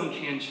comfort zone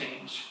can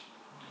change.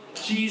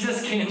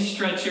 Jesus can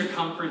stretch your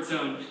comfort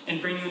zone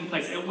and bring you in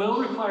place. It will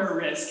require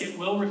risk, it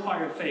will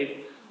require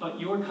faith, but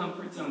your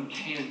comfort zone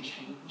can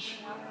change.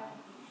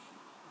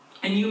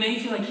 And you may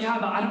feel like, yeah,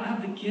 but I don't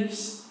have the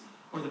gifts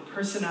or the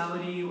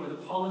personality or the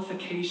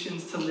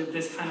qualifications to live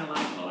this kind of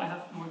life. Well, I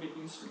have more good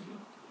news for you.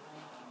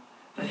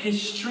 That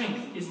his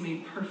strength is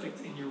made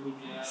perfect in your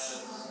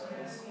weakness.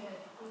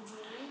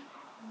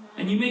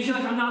 And you may feel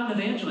like, I'm not an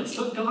evangelist,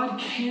 but God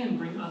can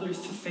bring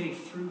others to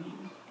faith through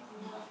you.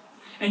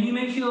 And you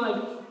may feel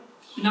like,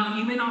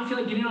 you may not feel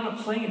like getting on a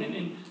plane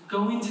and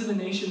going to the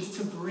nations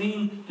to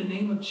bring the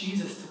name of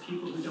Jesus to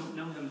people who don't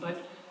know him,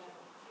 but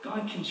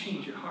God can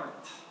change your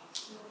heart.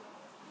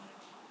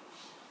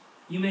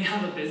 You may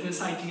have a business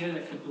idea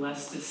that could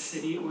bless this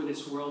city or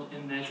this world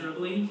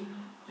immeasurably,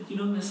 but you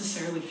don't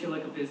necessarily feel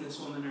like a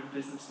businesswoman or a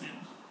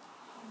businessman.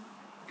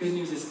 Good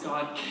news is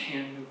God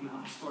can move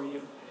mountains for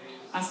you.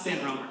 Ask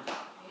Dan Romer.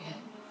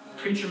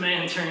 Preacher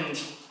man turned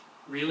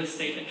real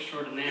estate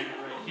extraordinaire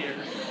right here.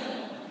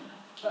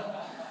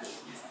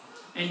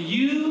 And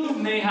you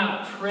may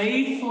have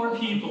prayed for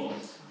people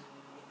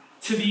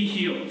to be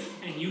healed,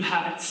 and you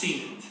haven't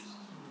seen it.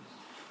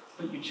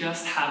 But you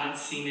just haven't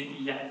seen it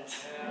yet.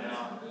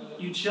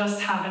 You just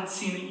haven't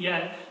seen it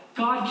yet.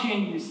 God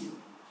can use you.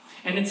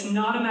 And it's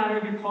not a matter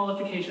of your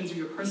qualifications or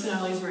your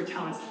personalities or your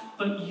talents,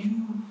 but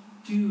you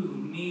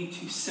do need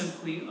to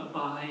simply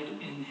abide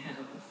in him.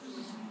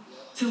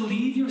 To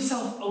leave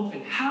yourself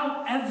open,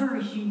 however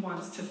he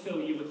wants to fill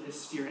you with his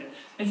Spirit.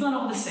 It's not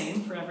all the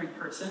same for every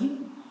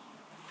person.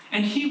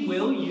 And he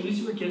will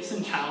use your gifts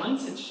and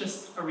talents. It's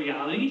just a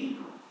reality.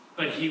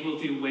 But he will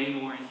do way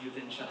more in you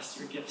than just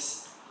your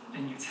gifts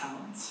and your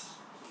talents.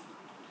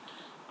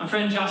 My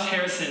friend Josh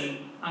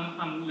Harrison,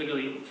 I'm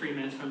literally 3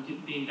 minutes from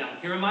being done.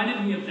 He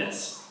reminded me of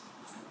this,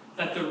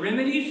 that the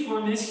remedy for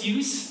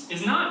misuse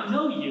is not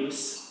no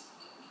use,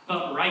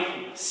 but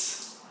right use.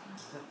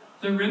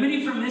 The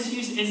remedy for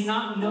misuse is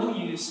not no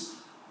use,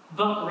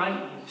 but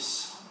right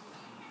use.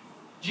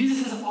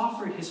 Jesus has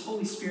offered his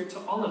Holy Spirit to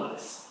all of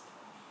us.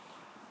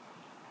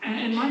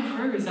 And my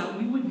prayer is that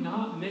we would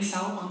not miss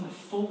out on the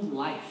full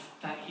life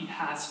that he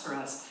has for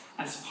us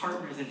as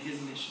partners in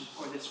his mission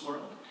for this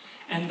world.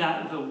 And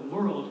that the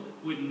world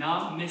would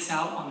not miss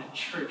out on a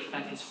church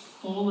that is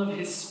full of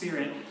his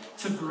Spirit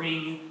to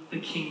bring the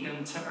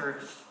kingdom to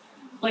earth.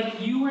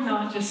 Like, you were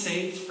not just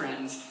saved,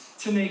 friends,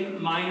 to make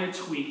minor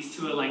tweaks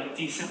to a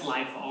decent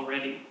life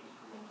already.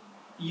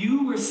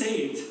 You were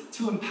saved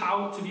to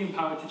be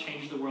empowered to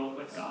change the world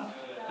with God.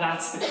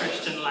 That's the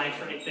Christian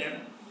life right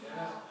there.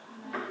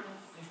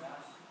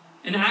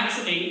 In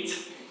Acts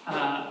 8,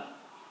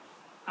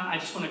 I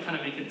just want to kind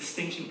of make a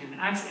distinction here. In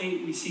Acts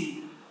 8, we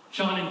see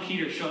John and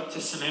Peter show up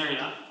to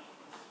Samaria,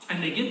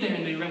 and they get there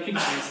and they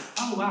recognize,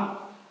 oh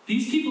wow,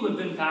 these people have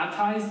been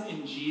baptized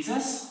in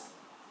Jesus,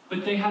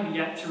 but they have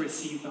yet to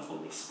receive the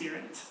Holy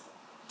Spirit.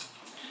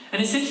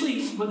 And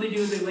essentially what they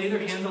do is they lay their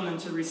hands on them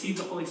to receive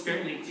the Holy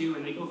Spirit, and they do,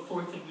 and they go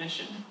forth in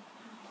mission.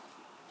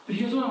 But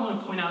here's what I want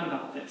to point out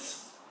about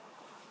this.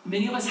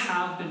 Many of us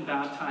have been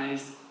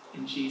baptized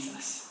in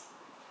Jesus.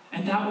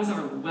 And that was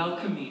our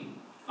welcoming,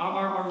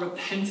 our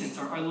repentance,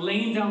 our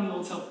laying down the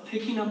old self,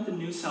 picking up the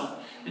new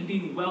self, and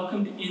being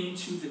welcomed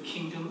into the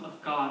kingdom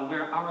of God,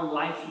 where our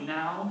life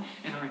now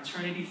and our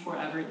eternity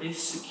forever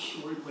is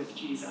secured with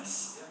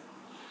Jesus.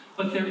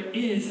 But there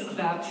is a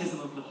baptism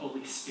of the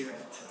Holy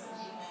Spirit.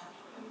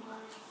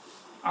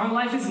 Our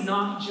life is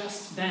not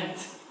just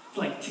meant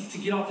to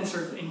get off this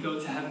earth and go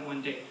to heaven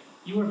one day.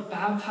 You are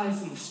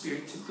baptized in the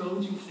Spirit to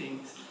go do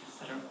things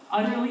that are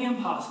utterly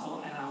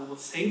impossible, and I will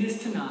say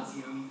this to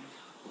nauseam,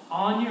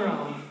 on your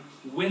own,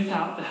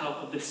 without the help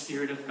of the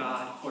Spirit of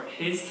God, for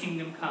his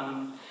kingdom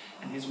come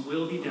and his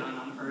will be done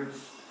on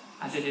earth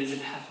as it is in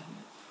heaven.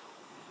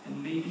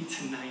 And maybe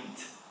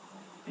tonight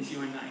is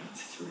your night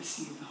to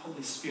receive the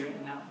Holy Spirit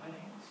in that way.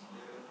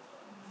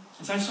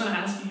 And so I just want to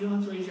ask you don't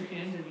have to raise your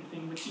hand or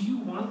anything, but do you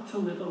want to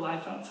live a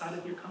life outside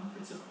of your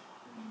comfort zone?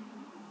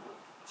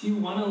 Do you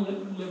want to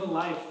live a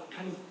life,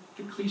 kind of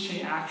the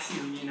cliche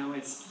axiom,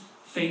 is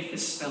faith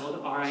is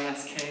spelled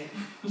R-I-S-K?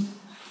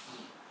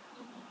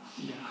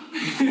 Yeah.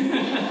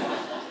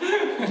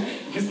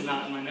 It's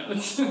not in my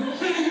notes.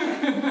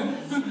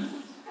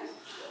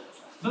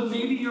 But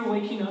maybe you're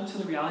waking up to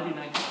the reality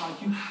tonight, God,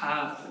 you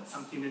have put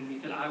something in me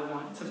that I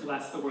want to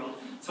bless the world.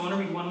 So I want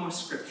to read one more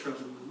scripture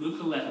of Luke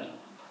 11.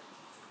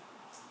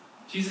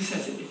 Jesus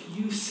says, if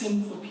you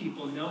sinful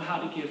people know how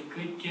to give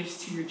good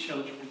gifts to your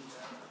children,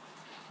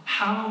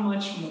 how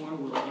much more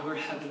will your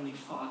heavenly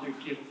Father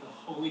give the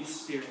Holy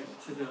Spirit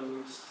to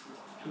those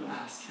who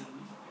ask him?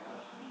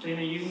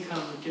 Dana, you can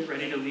come and get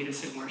ready to lead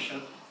us in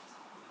worship.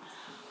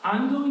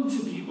 I'm going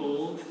to be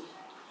bold,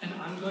 and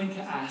I'm going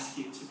to ask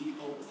you to be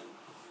bold.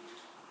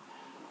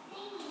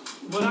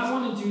 what I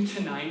want to do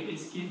tonight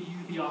is give you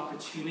the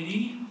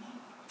opportunity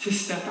to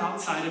step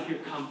outside of your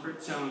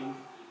comfort zone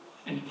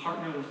and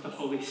partner with the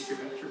Holy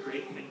Spirit for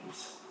great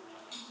things.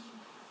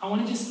 I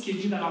want to just give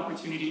you that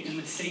opportunity in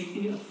the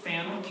safety of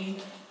family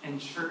and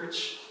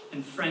church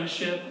and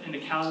friendship and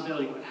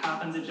accountability. What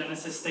happens at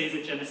Genesis stays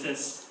at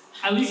Genesis,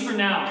 at least for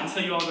now,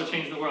 until you all go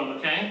change the world,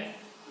 okay?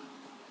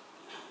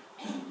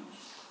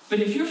 But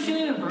if you're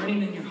feeling a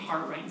burning in your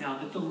heart right now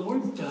that the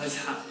Lord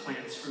does have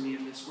plans for me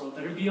in this world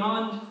that are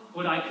beyond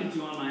what I could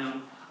do on my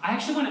own, I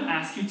actually want to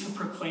ask you to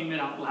proclaim it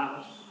out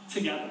loud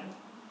together.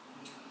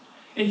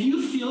 If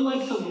you feel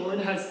like the Lord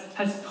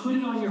has put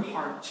it on your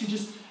heart to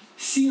just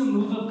see a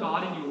move of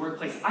God in your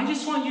workplace, I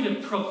just want you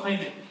to proclaim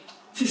it,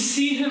 to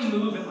see him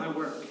move at my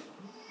work.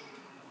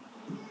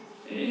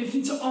 If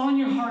it's on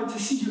your heart to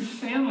see your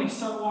family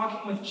start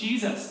walking with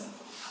Jesus,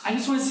 I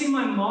just want to see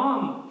my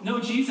mom know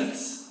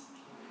Jesus.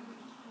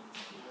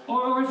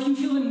 Or if you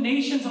feel the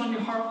nations on your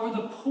heart, or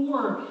the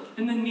poor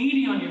and the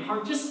needy on your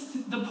heart,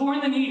 just the poor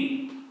and the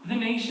needy, the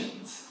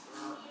nations.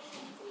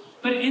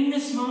 But in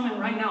this moment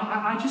right now,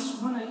 I just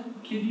want to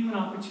give you an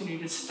opportunity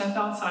to step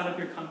outside of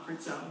your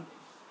comfort zone.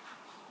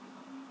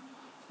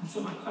 And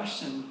so my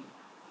question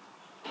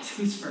is,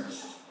 who's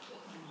first?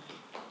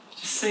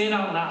 Just say it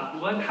out loud.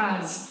 What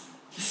has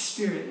the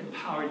Spirit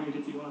empowered you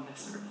to do on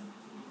this earth?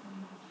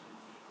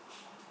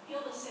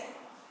 Heal the sick.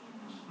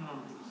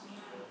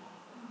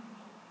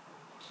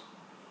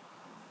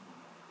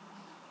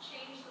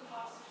 Change the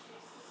foster care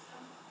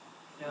system.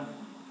 Yeah.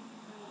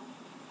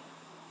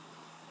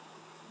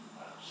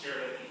 Share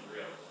it is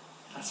real.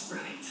 That's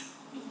right.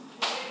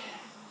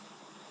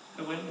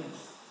 The witness.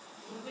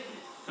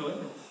 The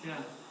witness,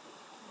 yeah.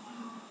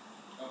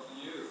 Help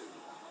you.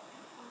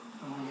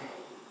 Come on.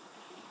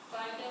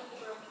 Bind up the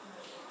broken.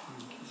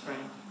 That's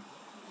right.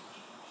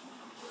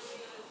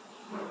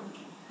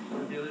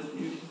 Reveal his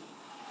beauty.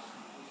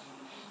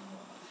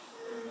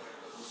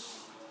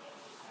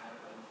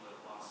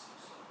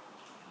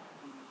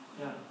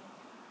 Yeah.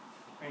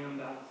 Bring him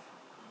back.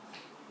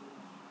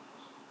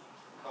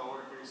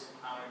 Coworkers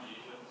encounter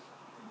Jesus.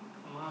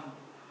 Come on.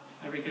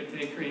 Every good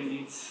bakery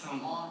needs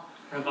some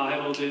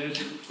revival, dude.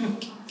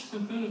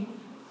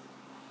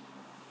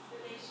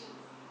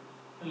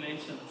 The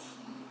nations.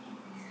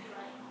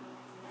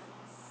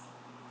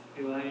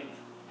 Be light.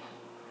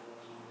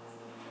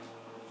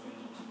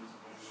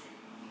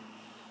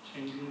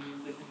 Changing the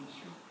music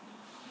industry.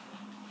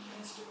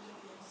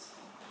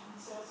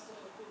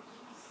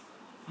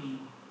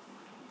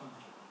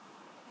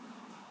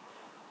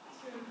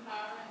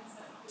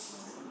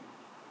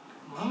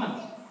 Come on.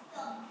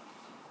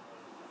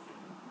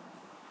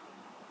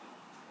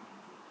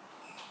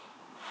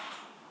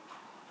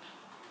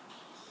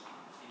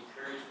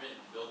 Encouragement to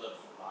build up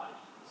the body.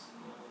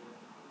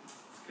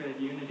 It's good.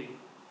 Unity.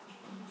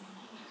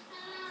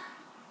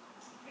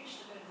 Preach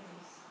the good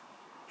news.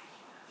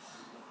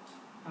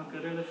 How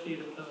good are the feet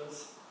of those?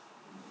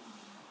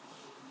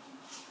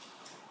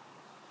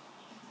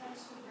 Touch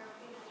the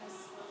broken and the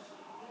sick.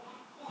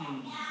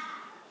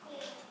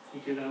 You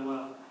do that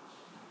well.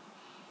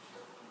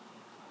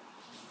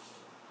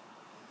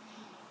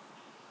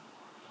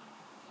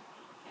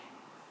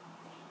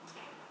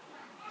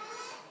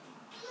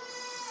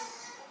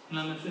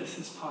 None of this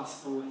is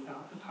possible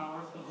without the power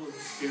of the Holy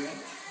Spirit,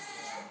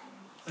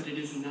 but it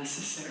is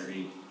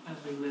necessary as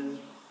we live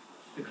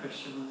the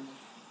Christian life.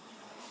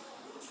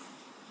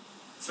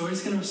 So we're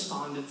just going to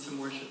respond in some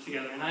worship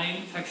together. And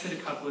I texted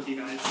a couple of you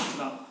guys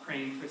about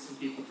praying for some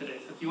people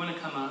today. So if you want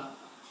to come up,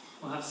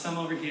 we'll have some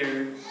over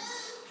here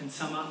and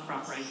some up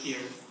front right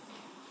here.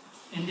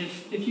 And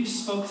if you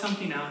spoke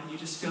something out and you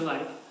just feel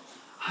like,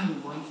 I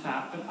want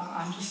that, but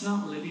I'm just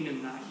not living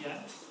in that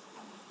yet,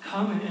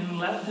 come and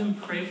let them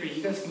pray for you.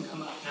 You guys can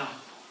come up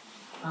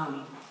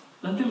now.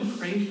 Let them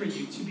pray for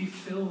you to be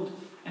filled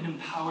and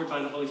empowered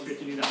by the Holy Spirit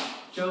to do that.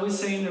 Joe is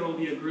saying there will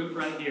be a group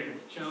right here.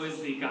 Joe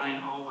is the guy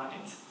in all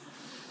white.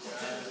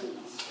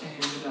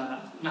 And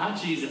not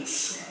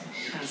Jesus,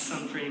 as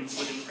some dreams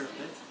would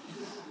interpret.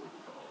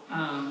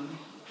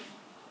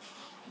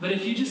 But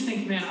if you just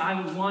think, man, I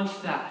want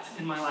that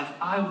in my life.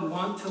 I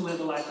want to live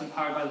a life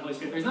empowered by the Holy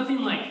Spirit. There's nothing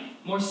like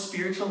more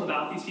spiritual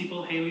about these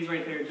people. Haley's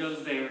right there,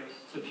 Joe's there,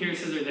 the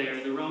Pierces are there,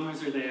 the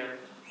Romers are there.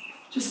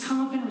 Just come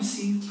up and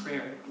receive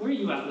prayer. Where are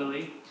you at,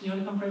 Lily? You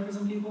want to come pray for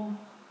some people?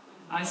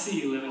 I see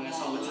you living this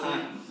all the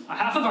time.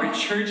 Half of our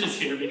church is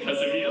here because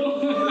of you.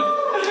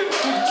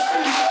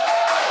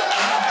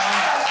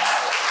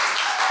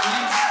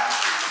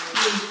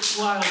 It's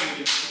wildly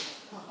different.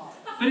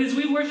 But as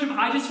we worship,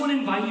 I just want to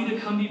invite you to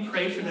come be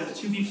prayed for them,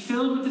 to be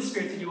filled with the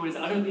Spirit, to do what is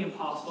utterly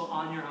impossible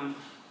on your own,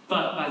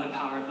 but by the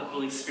power of the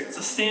Holy Spirit.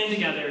 So stand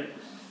together.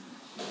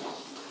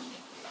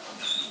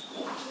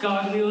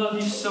 God, we love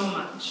you so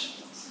much.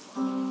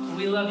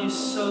 We love you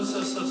so much.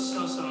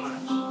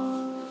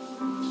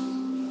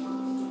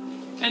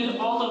 And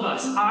all of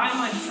us, I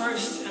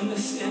myself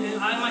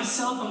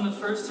am the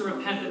first to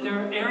repent that there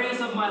are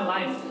areas of my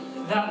life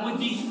that would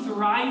be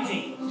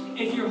thriving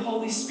if your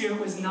Holy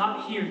Spirit was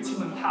not here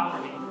to empower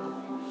me.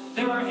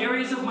 There are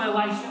areas of my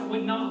life that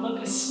would not look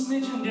a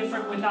smidgen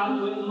different without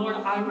you, and Lord,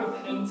 I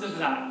repent of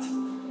that.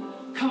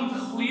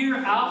 Come clear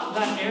out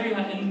that area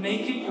and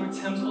make it your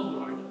temple,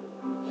 Lord.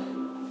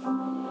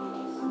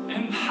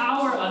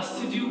 Empower us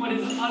to do what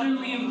is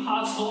utterly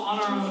impossible on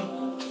our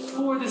own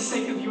for the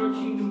sake of your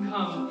kingdom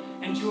come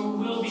and your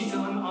will be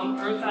done on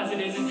earth as it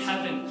is in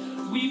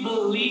heaven. We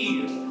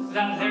believe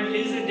that there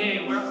is a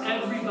day where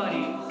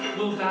everybody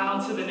will bow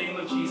to the name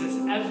of Jesus.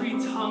 Every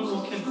tongue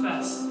will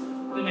confess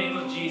the name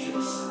of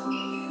Jesus.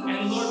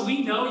 And Lord,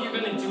 we know you're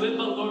going to do it,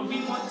 but Lord,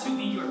 we want to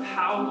be your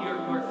power,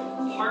 your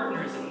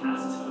partners in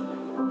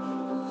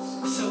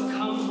that. So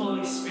come,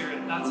 Holy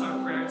Spirit. That's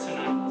our prayer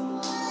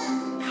tonight.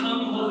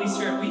 Come, Holy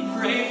Spirit. We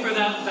pray for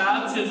that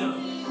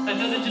baptism that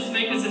doesn't just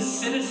make us a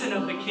citizen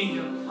of the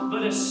kingdom,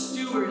 but a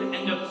steward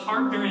and a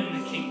partner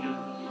in the kingdom.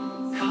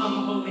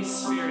 Come, Holy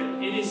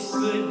Spirit. It is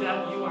good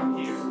that you are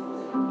here.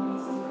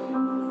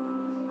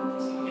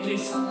 It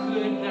is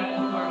good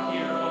that